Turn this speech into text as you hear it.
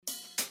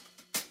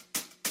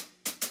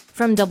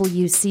From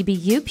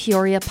WCBU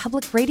Peoria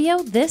Public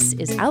Radio, this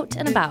is Out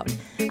and About.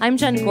 I'm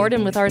Jen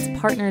Gordon with Arts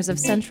Partners of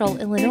Central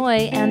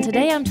Illinois, and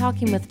today I'm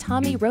talking with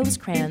Tommy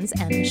Rosecrans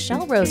and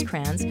Michelle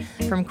Rosecrans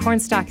from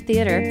Cornstalk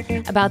Theater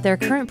about their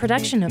current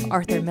production of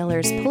Arthur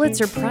Miller's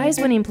Pulitzer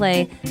Prize-winning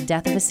play,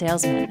 Death of a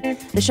Salesman.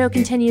 The show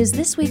continues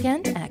this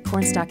weekend at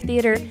Cornstalk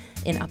Theater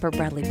in Upper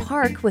Bradley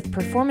Park with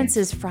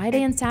performances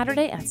Friday and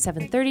Saturday at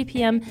 7:30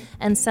 p.m.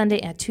 and Sunday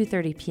at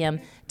 2:30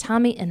 p.m.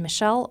 Tommy and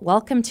Michelle,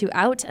 welcome to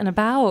Out and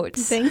About.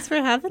 Thanks for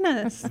having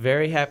us.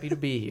 Very happy to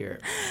be here.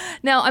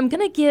 Now, I'm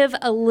going to give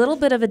a little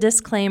bit of a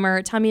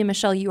disclaimer. Tommy and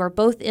Michelle, you are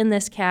both in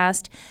this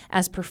cast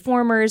as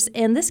performers,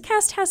 and this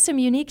cast has some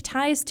unique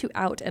ties to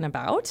Out and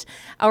About.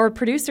 Our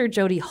producer,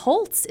 Jody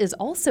Holtz, is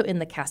also in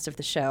the cast of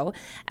the show,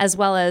 as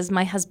well as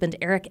my husband,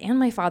 Eric, and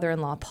my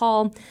father-in-law,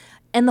 Paul.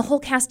 And the whole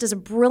cast does a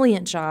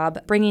brilliant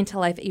job bringing to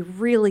life a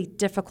really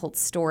difficult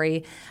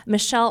story.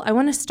 Michelle, I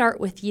want to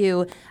start with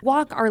you.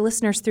 Walk our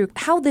listeners through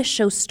how this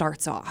show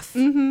starts off.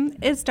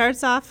 It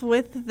starts off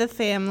with the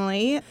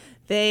family.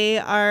 They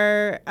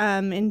are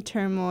in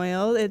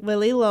turmoil.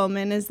 Willie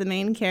Loman is the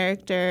main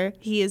character.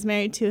 He is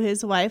married to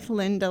his wife,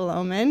 Linda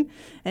Loman,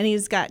 and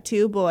he's got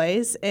 2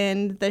 boys.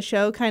 And the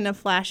show kind of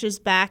flashes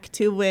back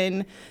to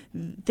when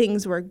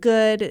things were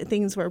good,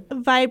 things were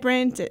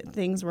vibrant,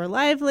 things were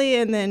lively,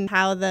 and then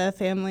how the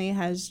family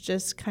has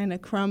just kind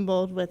of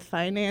crumbled with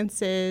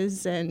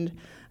finances and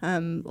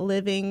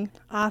living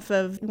off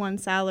of one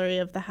salary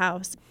of the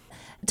house.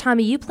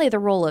 Tommy, you play the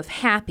role of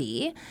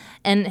Happy,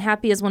 and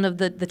Happy is one of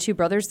the 2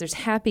 brothers. There's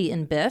Happy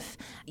and Biff.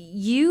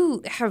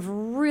 You have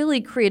really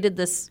created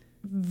this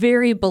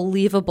very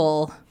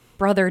believable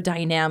brother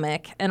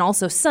dynamic and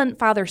also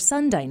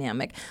father-son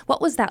dynamic. What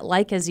was that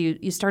like as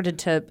you started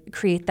to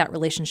create that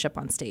relationship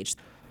on stage?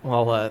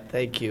 Well,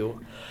 thank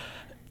you.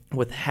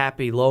 With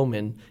Happy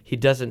Loman, he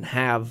doesn't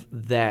have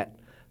that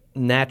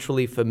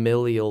naturally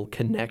familial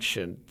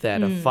connection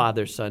that a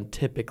father-son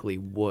typically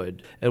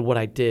would. And what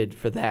I did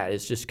for that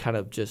is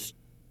just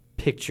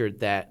pictured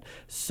that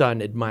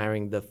son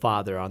admiring the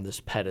father on this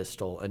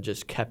pedestal and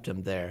just kept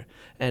him there.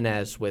 And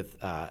as with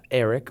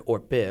Eric or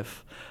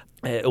Biff,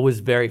 it was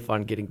very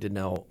fun getting to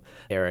know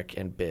Eric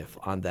and Biff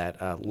on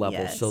that level.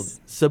 Yes. So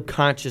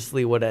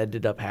subconsciously what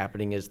ended up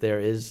happening is there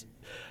is,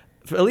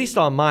 at least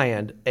on my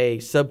end, a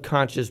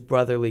subconscious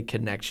brotherly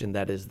connection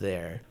that is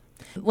there.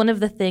 One of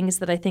the things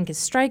that I think is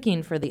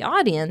striking for the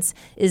audience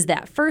is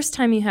that first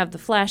time you have the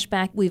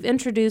flashback, we've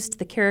introduced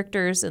the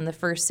characters in the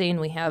first scene.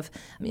 We have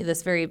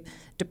this very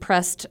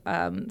depressed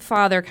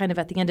father kind of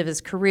at the end of his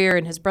career,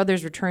 and his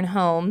brothers return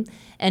home,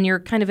 and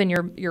you're kind of in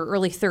your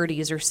early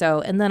 30s or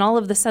so. And then all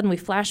of a sudden we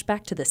flash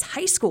back to this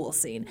high school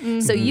scene. Mm-hmm.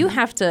 So you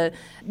have to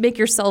make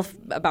yourself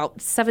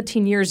about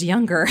 17 years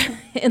younger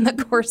in the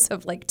course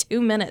of like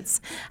 2 minutes.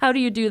 How do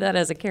you do that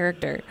as a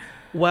character?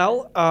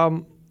 Well,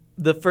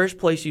 the first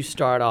place you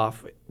start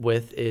off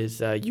with is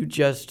you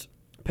just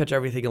pitch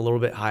everything a little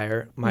bit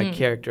higher. My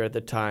character at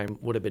the time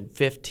would have been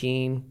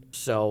 15,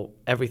 so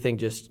everything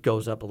just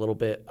goes up a little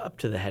bit, up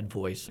to the head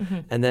voice. Mm-hmm.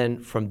 And then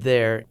from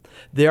there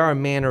are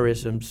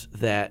mannerisms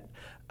that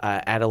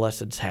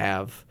adolescents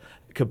have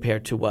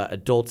compared to what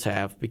adults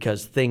have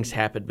because things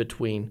happen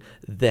between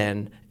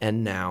then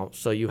and now.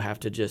 So you have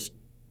to just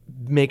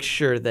make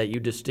sure that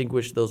you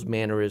distinguish those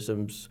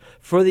mannerisms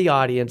for the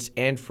audience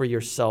and for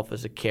yourself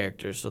as a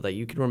character so that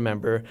you can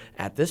remember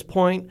at this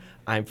point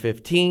I'm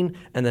 15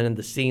 and then in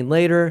the scene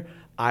later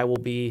I will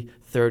be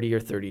 30 or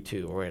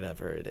 32 or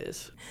whatever it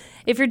is.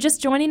 If you're just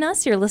joining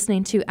us, you're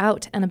listening to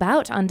Out and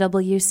About on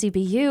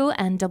WCBU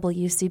and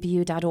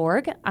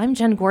WCBU.org. I'm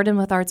Jen Gordon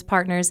with Arts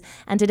Partners,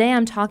 and today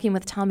I'm talking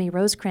with Tommy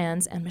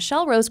Rosecrans and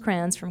Michelle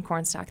Rosecrans from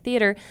Cornstalk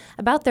Theater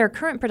about their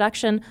current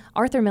production,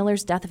 Arthur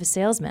Miller's Death of a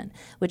Salesman,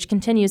 which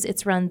continues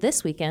its run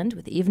this weekend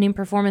with evening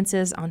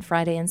performances on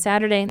Friday and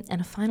Saturday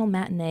and a final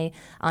matinee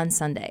on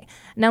Sunday.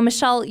 Now,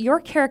 Michelle, your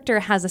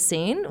character has a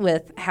scene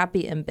with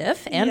Happy and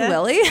Biff and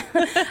Willie.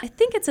 I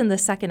think it's in the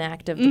second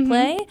act of the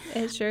play.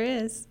 It sure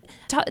is.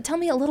 Tell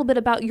me a little bit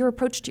about your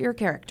approach to your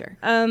character.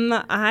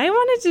 I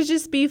wanted to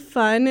just be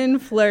fun and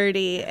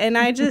flirty, and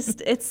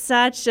it's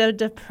such a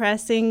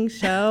depressing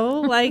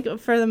show, like,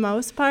 for the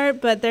most part,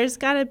 but there's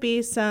got to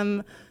be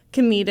some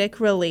comedic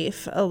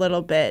relief a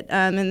little bit,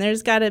 and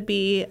there's got to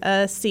be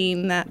a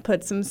scene that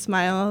puts some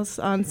smiles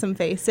on some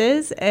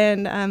faces,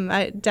 and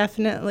I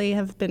definitely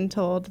have been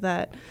told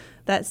that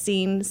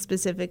scene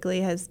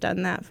specifically has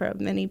done that for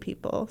many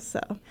people. So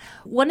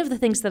one of the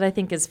things that I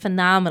think is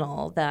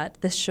phenomenal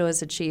that this show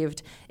has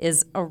achieved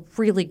is a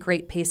really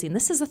great pacing.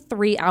 This is a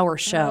 3-hour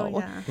show. Oh,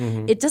 yeah.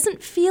 Mm-hmm. It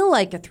doesn't feel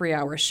like a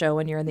 3-hour show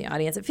when you're in the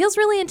audience. It feels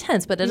really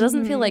intense, but it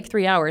doesn't feel like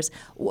 3 hours.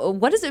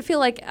 What does it feel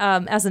like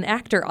as an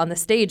actor on the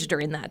stage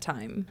during that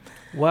time?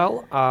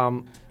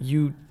 Well,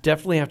 you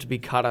definitely have to be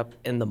caught up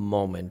in the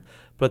moment,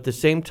 but at the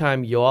same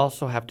time, you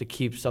also have to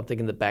keep something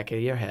in the back of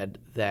your head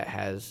that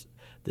has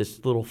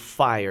this little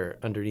fire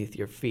underneath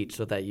your feet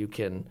so that you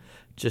can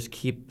just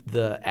keep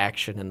the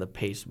action and the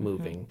pace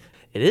moving.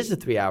 Mm-hmm. It is a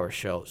 3-hour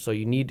show, so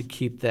you need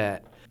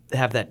to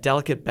have that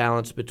delicate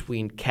balance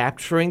between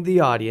capturing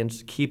the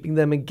audience, keeping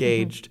them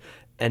engaged,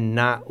 and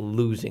not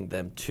losing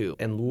them too.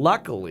 And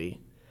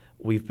luckily,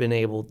 we've been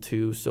able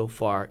to, so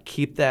far,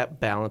 keep that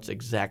balance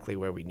exactly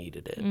where we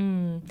needed it.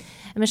 And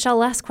Michelle,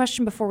 last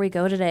question before we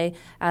go today.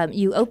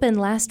 You opened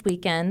last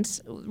weekend,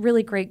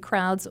 really great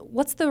crowds.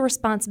 What's the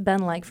response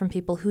been like from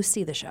people who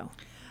see the show?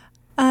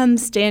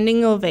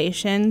 Standing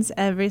ovations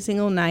every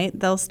single night.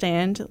 They'll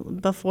stand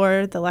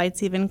before the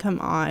lights even come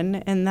on,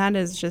 and that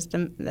is just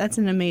that's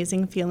an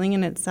amazing feeling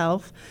in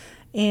itself.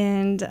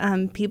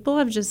 And people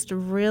have just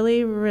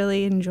really,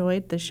 really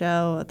enjoyed the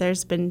show.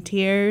 There's been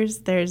tears.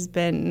 There's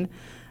been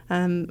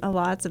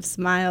lots of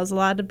smiles. A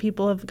lot of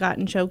people have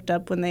gotten choked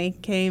up when they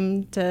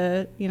came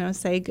to,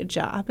 say good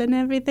job and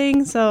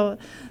everything. So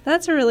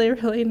that's really,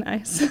 really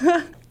nice.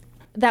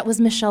 That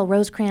was Michelle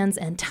Rosecrans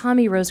and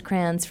Tommy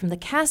Rosecrans from the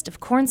cast of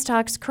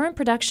Cornstalk's current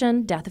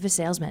production, Death of a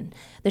Salesman.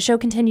 The show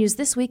continues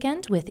this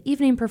weekend with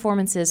evening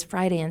performances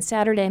Friday and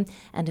Saturday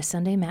and a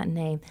Sunday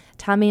matinee.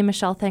 Tommy and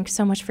Michelle, thanks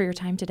so much for your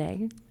time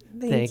today.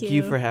 Thank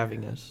you for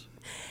having us.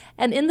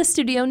 And in the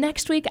studio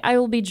next week, I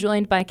will be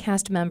joined by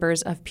cast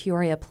members of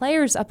Peoria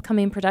Players'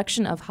 upcoming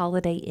production of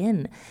Holiday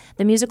Inn.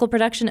 The musical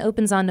production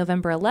opens on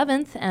November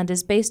 11th and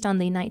is based on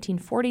the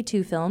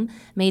 1942 film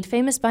made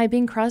famous by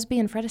Bing Crosby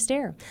and Fred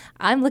Astaire.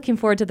 I'm looking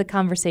forward to the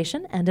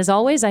conversation, and as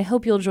always, I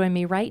hope you'll join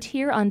me right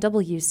here on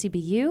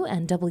WCBU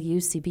and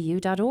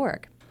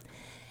WCBU.org.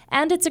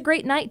 And it's a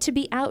great night to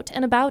be out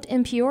and about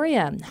in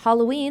Peoria.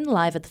 Halloween,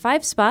 live at the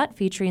 5 Spot,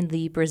 featuring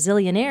the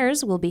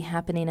Brazilianaires, will be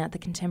happening at the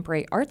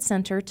Contemporary Arts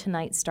Center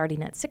tonight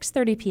starting at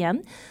 6:30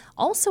 p.m.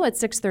 Also at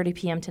 6:30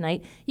 p.m.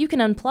 tonight, you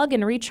can unplug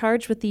and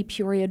recharge with the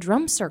Peoria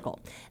Drum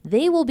Circle.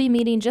 They will be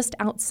meeting just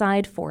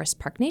outside Forest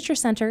Park Nature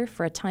Center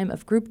for a time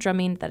of group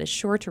drumming that is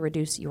sure to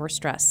reduce your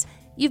stress.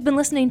 You've been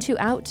listening to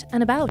Out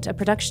and About, a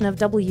production of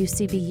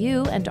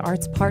WCBU and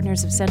Arts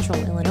Partners of Central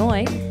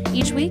Illinois.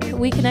 Each week,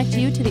 we connect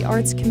you to the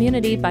arts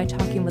community by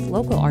talking with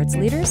local arts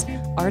leaders,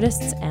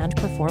 artists, and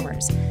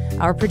performers.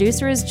 Our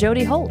producer is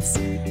Jody Holtz.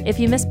 If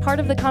you missed part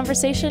of the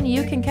conversation,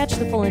 you can catch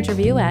the full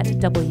interview at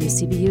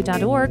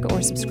WCBU.org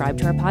or subscribe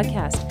to our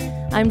podcast.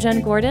 I'm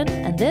Jen Gordon,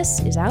 and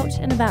this is Out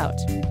and About.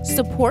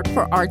 Support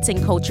for arts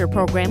and culture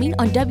programming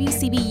on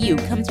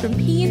WCBU comes from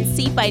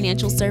PNC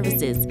Financial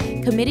Services,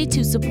 committed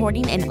to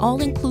supporting an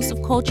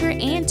all-inclusive culture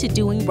and to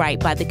doing right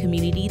by the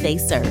community they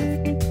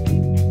serve.